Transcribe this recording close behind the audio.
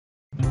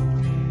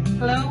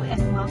Hello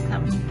and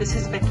welcome. This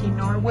is Becky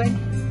Norwood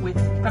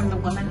from The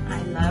Woman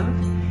I Love,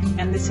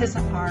 and this is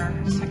our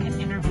second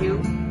interview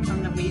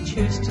from the We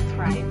Choose to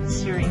Thrive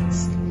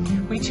series.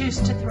 We Choose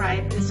to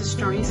Thrive is the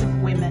stories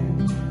of women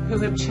who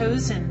have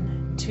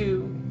chosen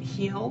to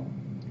heal,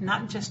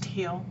 not just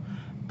heal,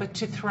 but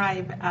to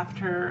thrive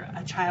after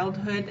a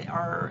childhood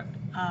or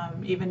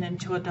even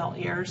into adult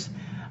years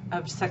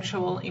of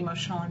sexual,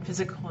 emotional, and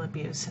physical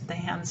abuse at the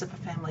hands of a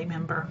family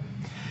member.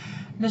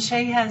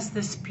 Nishea has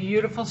this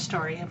beautiful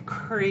story of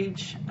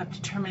courage, of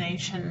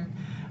determination,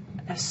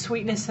 a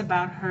sweetness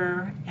about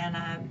her, and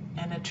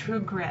a true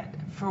grit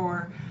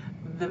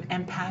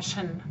and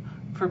passion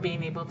for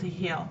being able to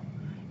heal.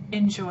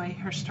 Enjoy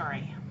her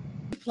story.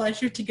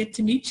 Pleasure to get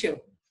to meet you.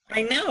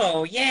 I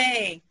know,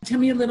 yay. Tell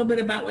me a little bit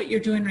about what you're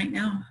doing right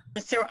now.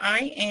 So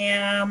I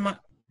am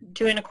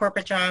doing a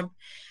corporate job,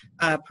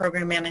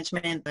 program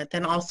management, but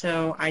then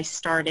also I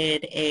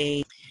started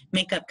a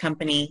makeup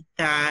company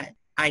that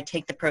I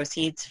take the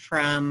proceeds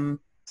from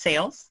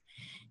sales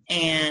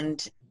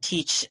and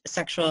teach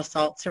sexual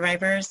assault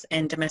survivors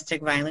and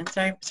domestic violence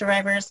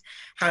survivors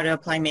how to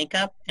apply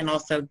makeup and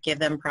also give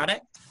them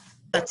products.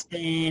 That's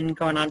been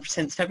going on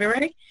since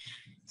February.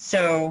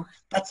 So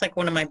that's like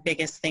one of my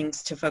biggest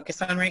things to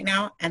focus on right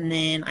now. And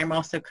then I'm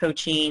also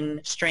coaching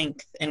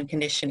strength and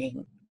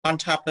conditioning on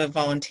top of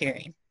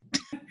volunteering.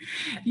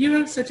 You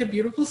have such a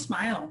beautiful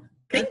smile.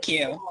 Thank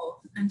you.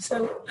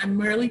 I'm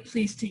really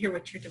pleased to hear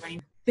what you're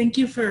doing. Thank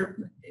you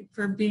for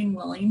being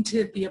willing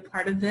to be a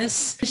part of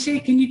this.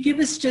 Nishea, can you give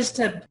us just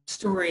a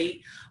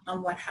story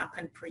on what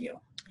happened for you?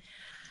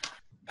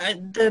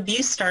 The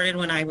abuse started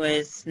when I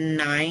was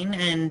 9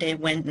 and it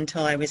went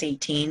until I was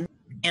 18.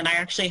 And I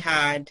actually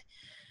had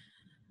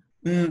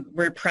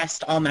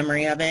repressed all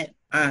memory of it.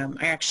 I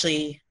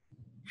actually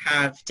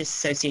have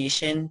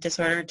dissociative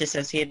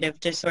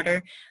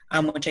disorder,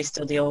 which I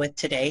still deal with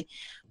today.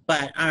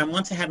 But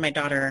once I had my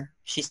daughter,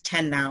 she's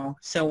 10 now.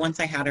 So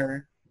once I had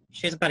her,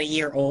 she was about a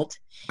year old.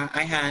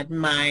 I had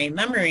my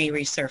memory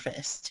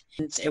resurfaced.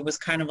 It was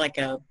kind of like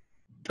a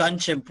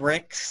bunch of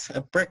bricks,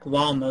 a brick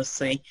wall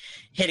mostly,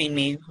 hitting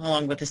me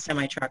along with a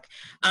semi-truck.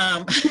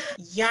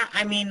 Yeah,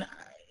 I mean,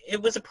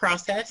 it was a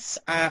process.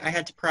 I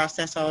had to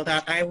process all of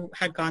that. I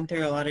had gone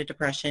through a lot of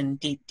depression,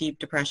 deep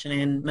depression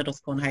in middle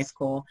school and high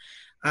school,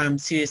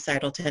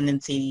 suicidal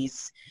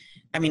tendencies.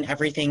 I mean,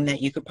 everything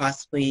that you could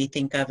possibly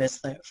think of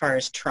as far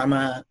as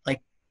trauma,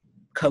 like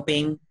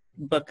coping,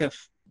 the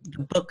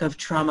book of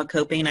trauma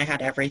coping. I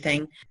had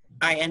everything.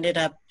 I ended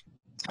up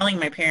telling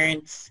my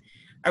parents.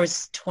 I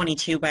was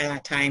 22 by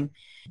that time.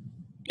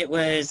 It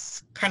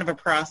was kind of a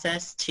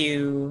process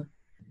to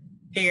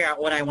figure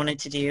out what I wanted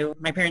to do.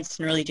 My parents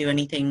didn't really do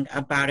anything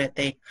about it.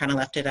 They kind of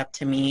left it up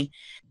to me.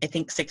 I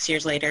think 6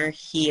 years later,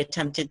 he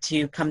attempted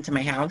to come to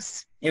my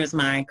house. It was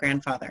my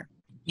grandfather.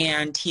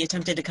 And he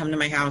attempted to come to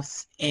my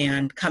house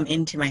and come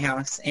into my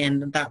house.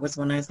 And that was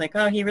when I was like,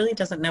 oh, he really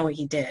doesn't know what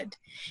he did.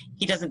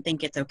 He doesn't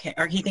think it's okay,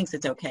 or he thinks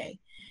it's okay.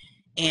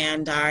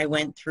 And I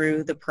went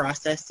through the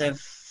process of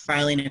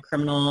filing a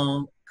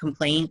criminal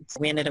complaint.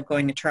 We ended up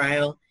going to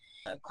trial.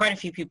 Quite a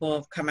few people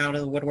have come out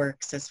of the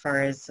woodworks as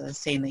far as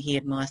saying that he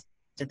had molested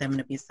them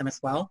and abused them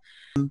as well.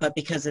 But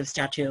because of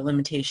statute of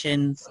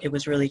limitations, it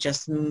was really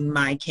just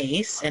my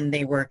case, and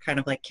they were kind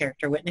of like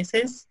character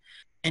witnesses.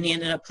 And he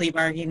ended up plea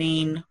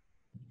bargaining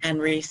and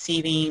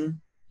receiving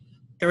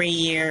 3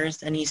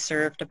 years, and he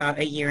served about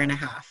a year and a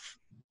half.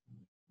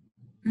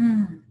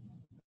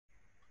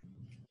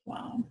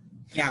 Wow.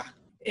 Yeah.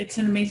 It's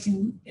an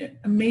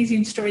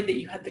amazing story that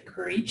you had the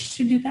courage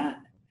to do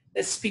that.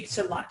 That speaks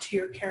a lot to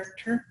your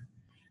character,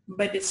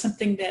 but it's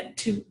something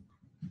that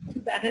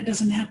it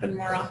doesn't happen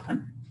more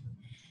often.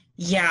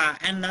 Yeah,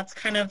 and that's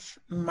kind of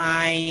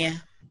my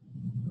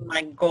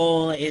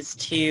goal, is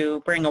to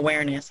bring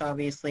awareness,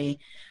 obviously.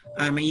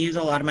 I use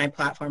a lot of my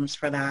platforms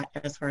for that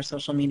as far as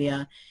social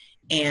media,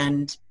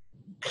 and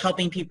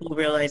helping people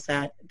realize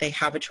that they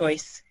have a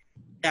choice,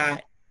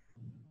 that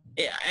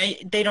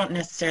they don't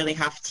necessarily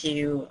have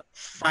to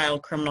file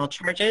criminal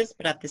charges,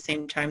 but at the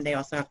same time, they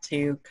also have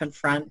to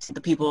confront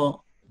the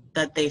people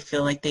that they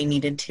feel like they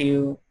needed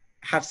to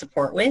have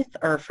support with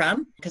or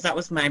from, because that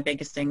was my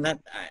biggest thing, that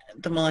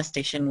the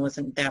molestation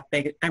wasn't that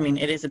big. I mean,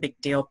 it is a big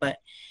deal, but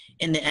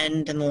in the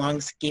end, in the long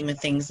scheme of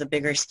things, the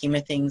bigger scheme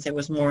of things, it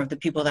was more of the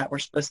people that were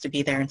supposed to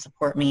be there and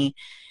support me,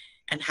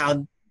 and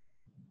how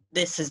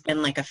this has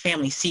been like a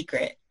family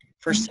secret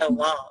for so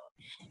long,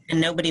 and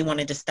nobody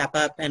wanted to step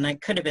up, and I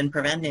could have been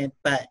prevented,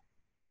 but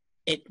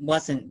it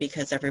wasn't,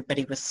 because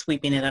everybody was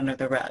sweeping it under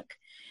the rug.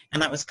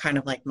 And that was kind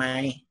of like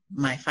my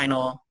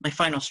final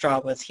straw,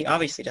 was he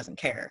obviously doesn't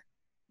care.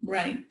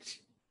 Right.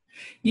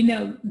 You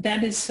know,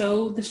 that is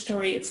so the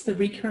story. It's the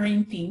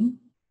recurring theme.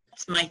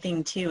 That's my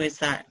thing too, is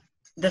that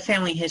the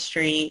family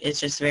history is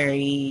just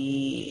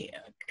very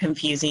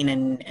confusing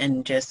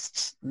and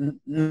just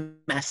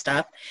messed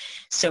up.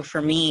 So for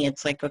me,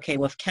 it's like, okay,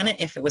 well,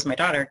 if it was my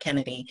daughter,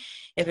 Kennedy,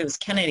 if it was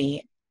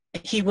Kennedy,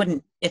 he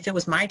wouldn't, if it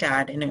was my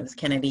dad and it was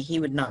Kennedy, he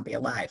would not be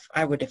alive.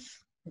 I would have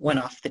went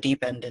off the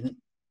deep end and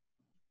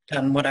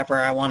done whatever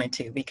I wanted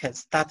to,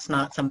 because that's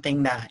not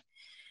something that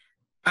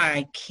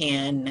I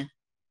can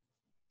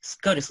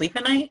go to sleep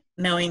at night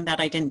knowing that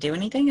I didn't do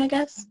anything, I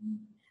guess.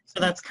 So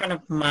that's kind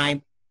of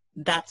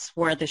that's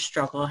where the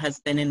struggle has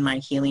been in my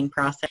healing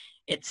process.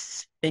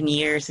 It's been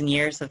years and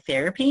years of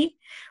therapy,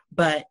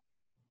 but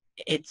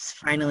it's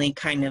finally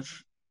kind of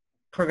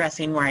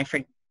progressing where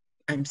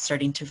I'm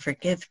starting to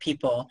forgive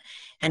people.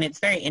 And it's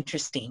very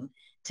interesting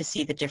to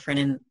see the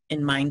different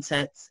in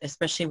mindsets,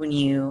 especially when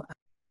you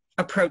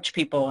approach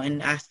people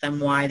and ask them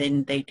why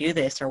didn't they do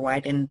this, or why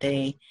didn't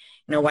they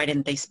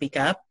speak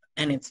up?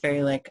 And it's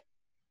very like,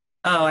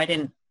 oh, I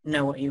didn't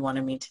know what you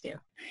wanted me to do.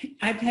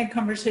 I've had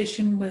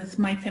conversation with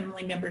my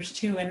family members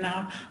too, and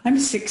now I'm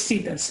 60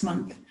 this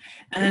month,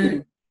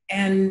 and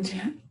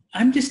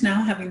I'm just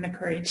now having the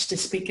courage to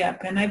speak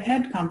up. And I've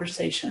had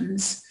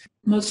conversations.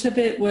 Most of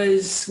it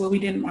was, well, we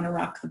didn't want to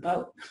rock the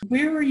boat.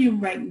 Where are you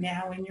right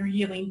now in your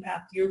healing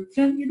path? You're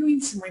doing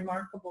some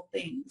remarkable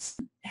things.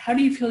 How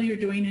do you feel you're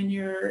doing in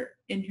your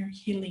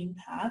healing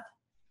path?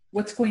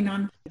 What's going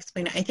on?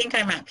 I think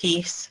I'm at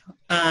peace,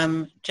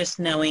 just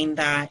knowing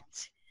that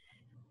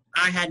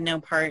I had no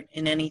part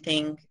in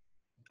anything.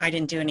 I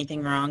didn't do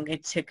anything wrong.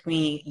 It took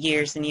me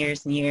years and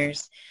years and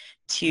years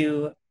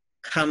to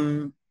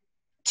come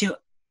to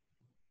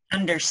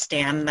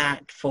understand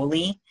that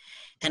fully,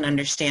 and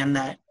understand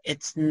that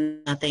it's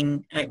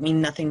nothing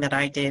that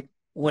I did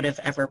would have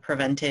ever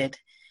prevented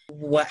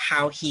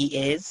how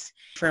he is.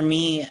 For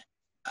me,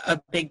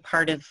 a big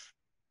part of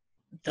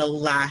the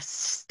last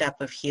step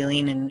of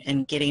healing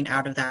and getting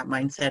out of that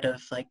mindset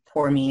of like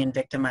poor me and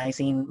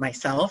victimizing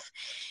myself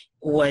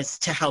was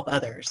to help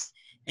others.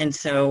 And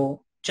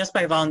so just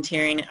by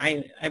volunteering,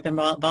 I've been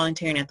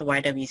volunteering at the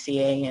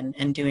YWCA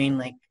and doing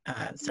like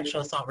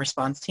sexual assault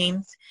response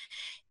teams.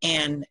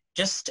 And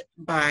just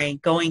by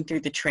going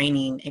through the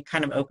training, it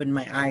kind of opened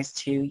my eyes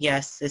to,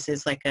 yes, this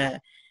is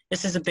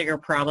a bigger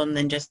problem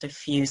than just a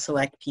few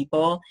select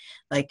people.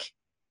 Like,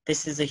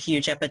 this is a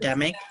huge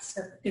epidemic.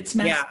 It's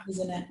massive,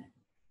 isn't it?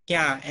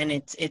 Yeah, and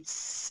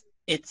it's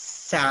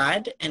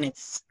sad and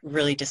it's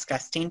really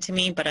disgusting to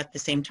me, but at the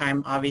same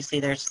time,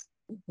 obviously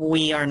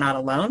we are not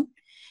alone.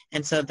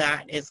 And so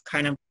that is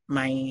kind of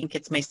I think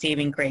it's my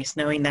saving grace,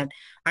 knowing that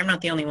I'm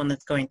not the only one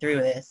that's going through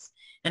this.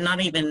 And I'm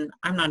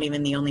not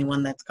even the only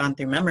one that's gone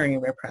through memory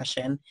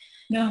repression.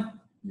 No.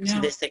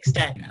 To this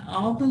extent.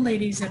 All the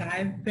ladies that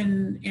I've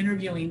been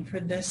interviewing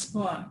for this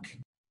book,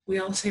 we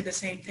all say the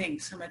same thing.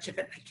 So much of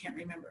it I can't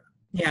remember.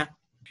 Yeah.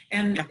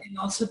 And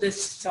also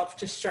this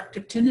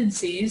self-destructive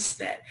tendencies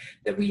that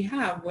we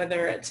have,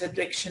 whether it's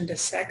addiction to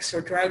sex or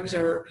drugs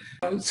or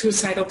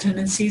suicidal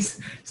tendencies,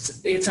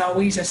 it's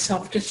always a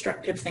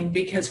self-destructive thing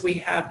because we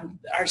have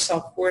our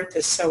self-worth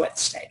is so at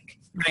stake.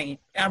 Right.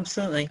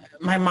 Absolutely.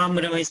 My mom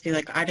would always be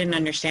like, I didn't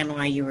understand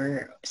why you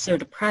were so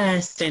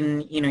depressed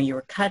and, you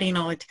were cutting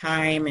all the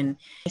time, and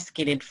I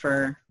skated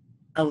for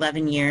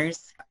 11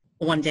 years.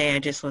 One day I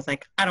just was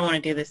like, I don't want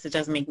to do this. It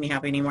doesn't make me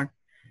happy anymore.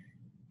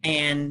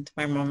 And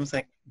my mom was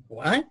like,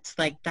 what?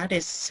 Like, that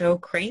is so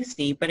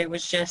crazy. But it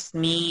was just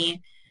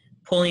me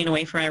pulling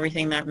away from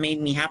everything that made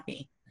me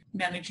happy.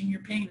 Managing your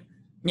pain.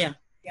 Yeah.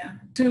 Yeah.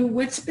 So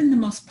what's been the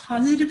most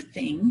positive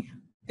thing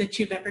that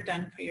you've ever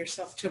done for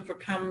yourself to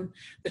overcome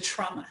the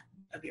trauma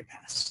of your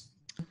past?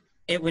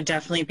 It would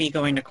definitely be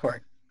going to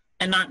court,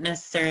 and not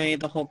necessarily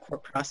the whole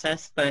court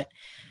process, but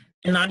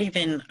not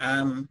even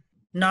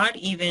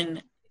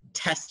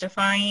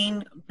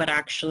testifying, but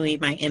actually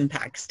my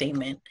impact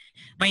statement.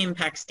 My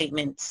impact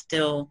statement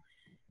still,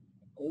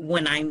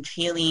 when I'm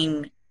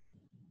feeling,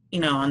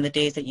 on the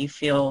days that you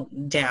feel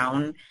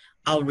down,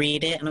 I'll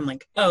read it and I'm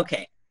like, oh,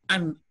 okay,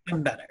 I'm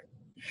better.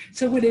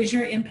 So what is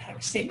your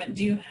impact statement?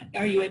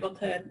 Are you able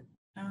to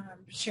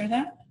share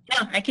that?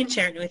 Yeah, I can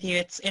share it with you.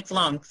 It's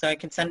long, so I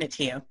can send it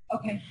to you.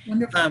 Okay,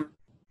 wonderful.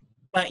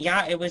 But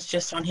yeah, it was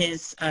just on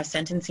his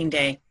sentencing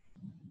day.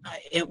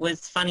 It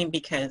was funny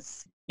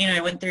because,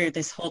 I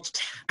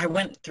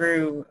went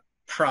through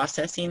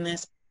processing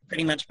this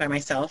pretty much by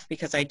myself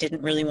because I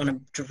didn't really want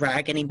to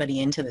drag anybody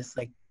into this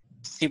like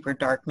super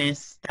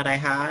darkness that I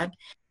had.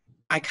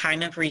 I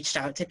kind of reached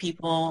out to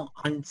people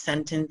on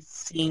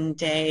sentencing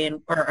day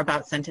or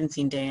about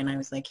sentencing day, and I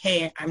was like,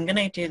 hey, I'm going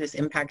to do this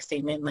impact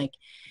statement. Like,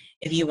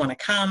 if you want to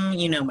come,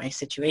 my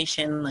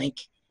situation, like,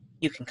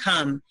 you can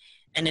come.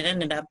 And it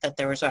ended up that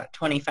there was about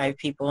 25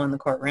 people in the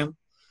courtroom.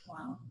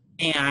 Wow.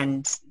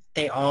 And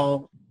they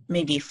all,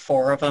 maybe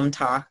 4 of them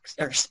talked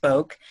or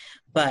spoke,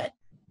 but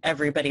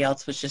everybody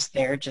else was just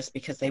there just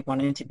because they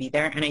wanted to be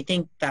there. And I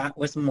think that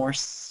was more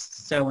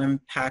so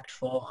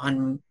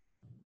impactful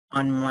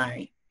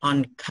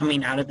on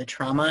coming out of the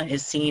trauma,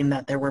 is seeing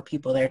that there were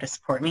people there to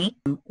support me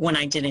when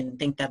I didn't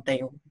think that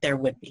there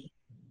would be.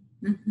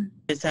 Mm-hmm.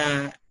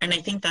 And I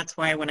think that's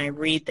why when I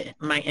read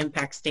my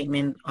impact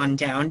statement on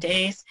down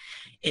days,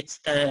 it's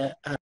the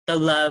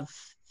love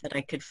that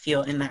I could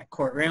feel in that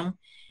courtroom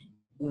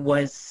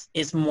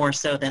is more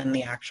so than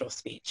the actual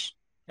speech,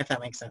 if that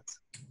makes sense.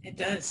 It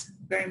does,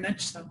 very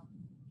much so.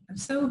 I'm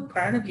so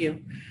proud of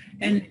you.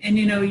 And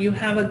you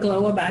have a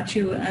glow about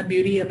you, a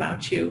beauty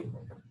about you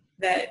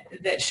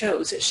that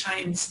shows, it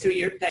shines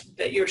through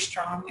that you're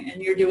strong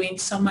and you're doing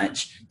so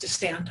much to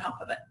stay on top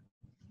of it.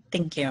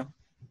 Thank you.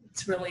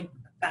 It's really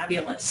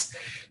fabulous.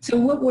 So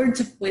what words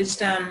of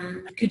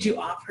wisdom could you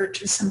offer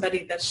to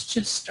somebody that's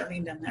just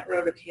starting down that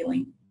road of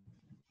healing?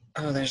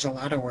 Oh, there's a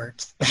lot of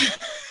words.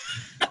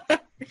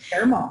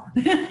 Share them all.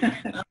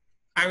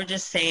 I would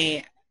just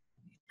say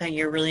that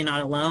you're really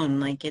not alone.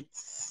 Like it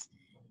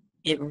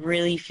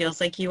really feels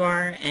like you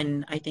are.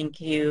 And I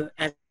think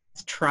as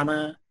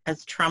trauma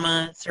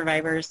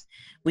survivors,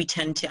 we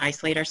tend to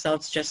isolate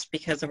ourselves just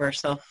because of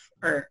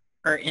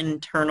our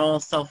internal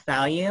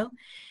self-value.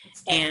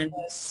 And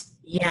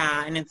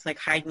yeah, and it's like,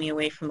 hide me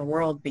away from the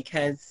world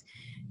because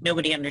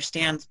nobody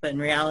understands. But in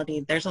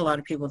reality, there's a lot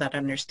of people that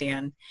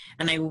understand.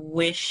 And I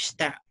wish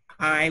that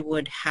I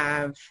would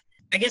have,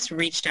 I guess,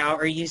 reached out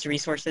or used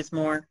resources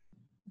more.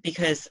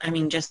 Because, I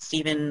mean, just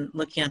even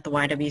looking at the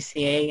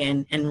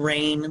YWCA and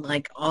RAIN,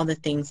 like all the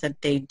things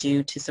that they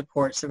do to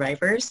support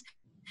survivors,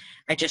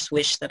 I just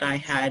wish that I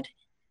had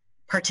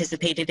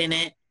participated in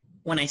it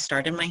when I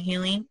started my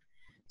healing.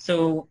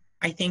 So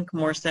I think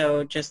more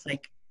so just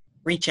like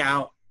reach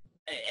out.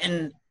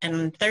 And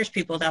there's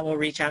people that will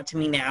reach out to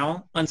me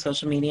now on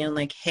social media and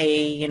like,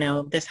 hey, you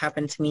know, this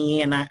happened to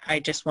me and I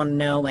just want to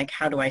know, like,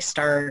 how do I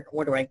start?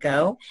 Where do I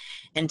go?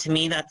 And to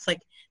me,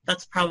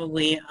 that's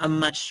probably a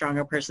much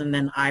stronger person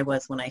than I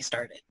was when I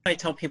started. I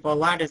tell people a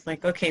lot is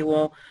like, okay,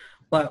 well,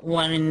 what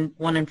one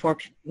in four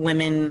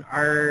women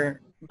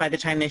are, by the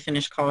time they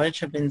finish college,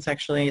 have been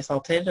sexually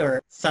assaulted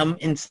or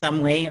in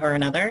some way or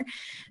another.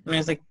 And I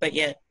was like, but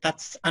yet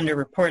that's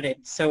underreported.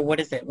 So what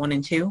is it, 1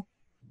 in 2?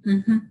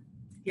 Mm-hmm.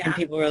 Yeah. And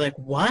people were like,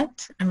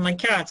 what? I'm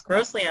like, yeah, it's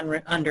grossly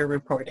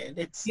underreported.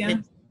 It's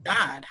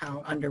sad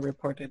how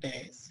underreported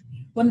it is.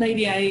 One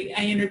lady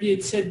I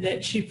interviewed said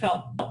that she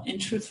felt in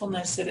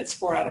truthfulness that it's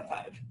 4 out of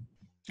 5.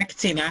 I could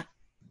see that.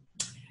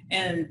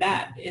 And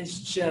that is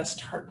just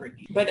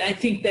heartbreaking. But I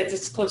think that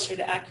it's closer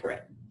to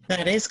accurate.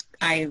 That is,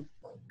 I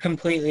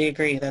completely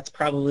agree. That's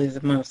probably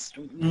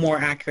the more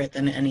accurate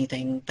than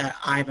anything that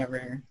I've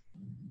ever,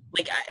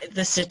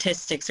 the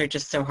statistics are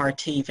just so hard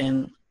to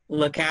even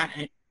look at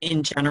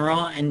in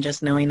general, and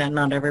just knowing that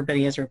not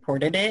everybody has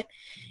reported it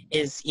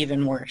is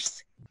even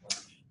worse.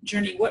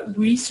 Journey, what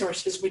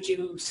resources would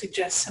you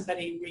suggest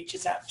somebody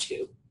reaches out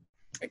to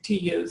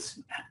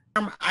use?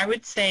 I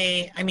would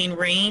say, I mean,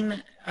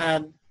 RAIN,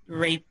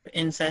 Rape,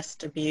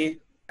 Incest, Abuse.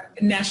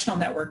 National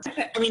Network.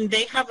 I mean,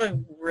 they have a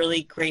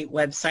really great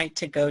website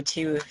to go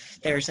to if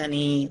there's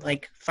any,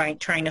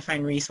 trying to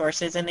find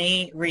resources, and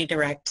they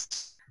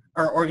redirect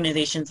our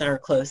organizations that are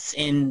close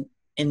in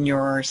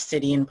your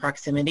city and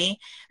proximity.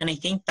 And I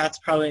think that's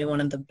probably one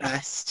of the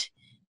best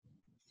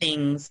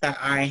things that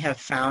I have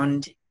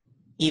found,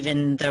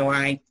 even though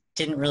I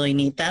didn't really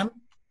need them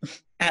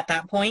at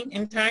that point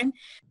in time.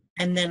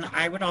 And then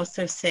I would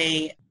also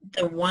say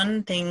the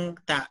one thing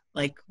that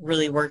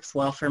really works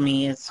well for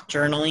me is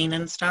journaling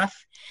and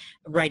stuff,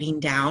 writing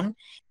down.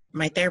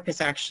 My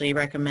therapist actually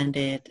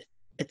recommended,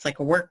 it's like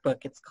a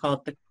workbook. It's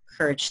called The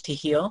Courage to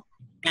Heal.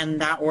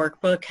 And that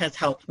workbook has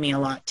helped me a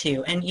lot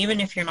too. And even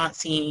if you're not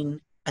seeing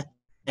a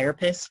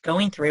therapist,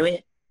 going through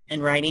it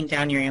and writing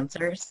down your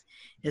answers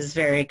is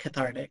very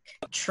cathartic.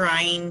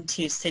 Trying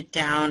to sit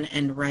down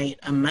and write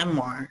a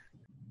memoir,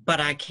 but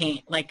I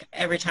can't,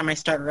 every time I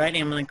start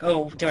writing, I'm like,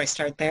 oh, do I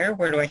start there?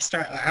 Where do I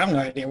start? I have no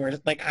idea where,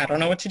 I don't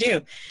know what to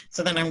do.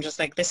 So then I'm just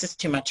like, this is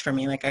too much for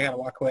me. I got to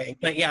walk away.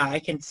 But yeah, I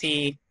can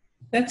see.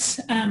 That's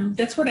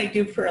what I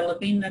do for a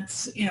living.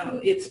 That's,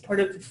 it's part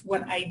of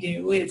what I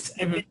do.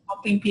 I've been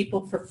helping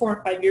people for 4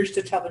 or 5 years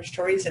to tell their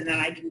stories, and then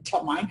I didn't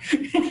tell mine.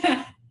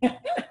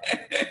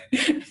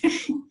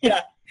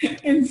 Yeah.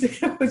 And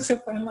so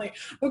finally,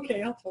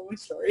 okay, I'll tell my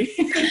story.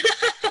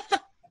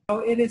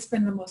 It has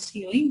been the most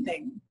healing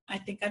thing I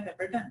think I've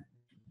ever done.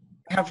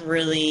 I have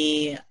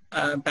really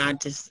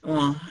bad,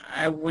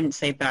 I wouldn't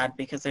say bad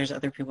because there's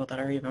other people that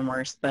are even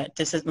worse, but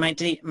this is my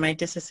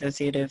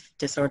dissociative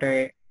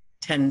disorder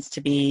tends to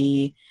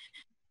be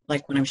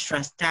when I'm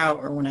stressed out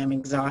or when I'm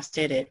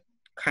exhausted, it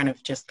kind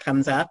of just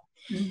comes up.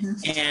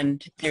 Mm-hmm.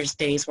 And there's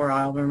days where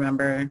I'll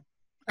remember,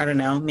 I don't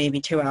know,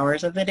 maybe 2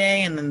 hours of the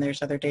day, and then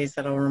there's other days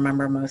that I'll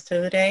remember most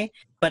of the day.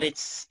 But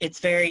it's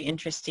very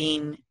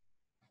interesting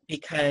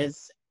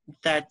because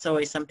that's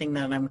always something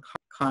that I'm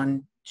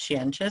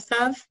conscientious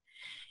of,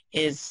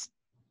 is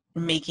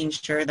making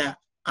sure that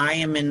I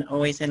am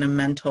always in a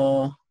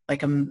mental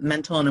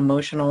and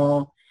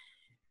emotional,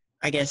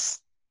 I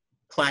guess,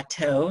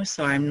 plateau.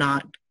 So I'm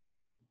not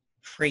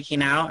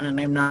freaking out and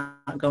I'm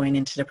not going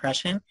into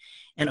depression,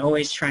 and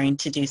always trying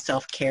to do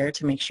self-care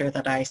to make sure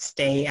that I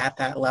stay at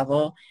that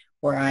level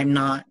where I'm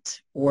not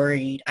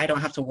worried. I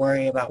don't have to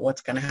worry about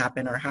what's going to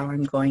happen or how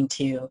I'm going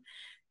to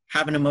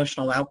have an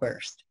emotional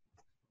outburst.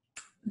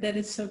 That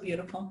is so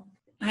beautiful.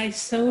 I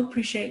so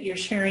appreciate your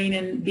sharing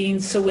and being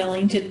so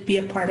willing to be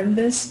a part of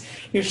this.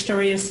 Your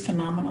story is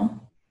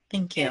phenomenal.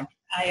 Thank you.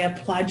 I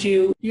applaud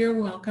you. You're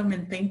welcome,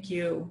 and thank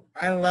you.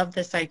 I love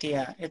this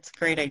idea. It's a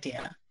great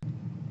idea.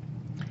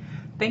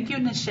 Thank you,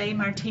 Nishea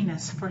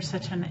Martinez, for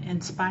such an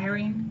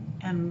inspiring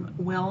and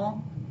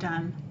well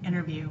done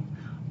interview.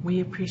 We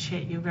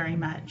appreciate you very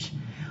much.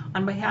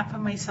 On behalf of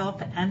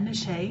myself and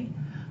Nishea,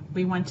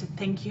 we want to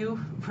thank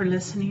you for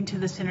listening to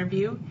this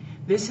interview.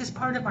 This is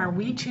part of our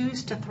We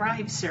Choose to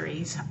Thrive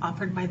series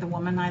offered by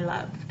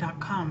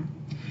thewomanilove.com.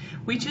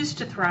 We Choose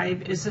to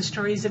Thrive is the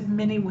stories of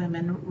many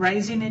women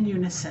rising in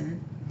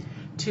unison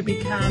to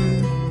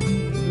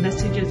become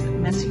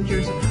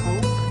messengers of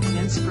hope and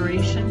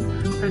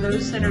inspiration for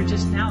those that are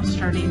just now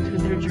starting through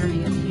their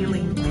journey of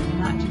healing,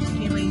 not just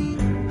healing,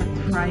 but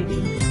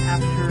thriving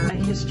after a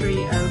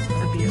history of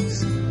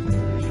abuse.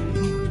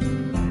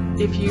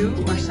 If you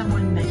or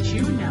someone that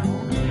you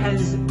know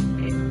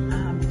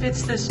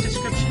fits this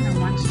description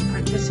and wants to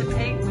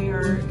participate, we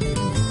are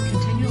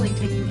continually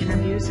taking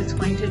interviews. It's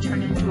going to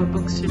turn into a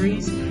book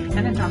series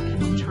and a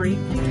documentary.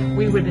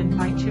 We would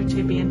invite you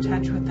to be in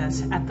touch with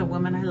us at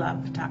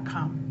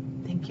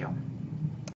thewomanilove.com. Thank you.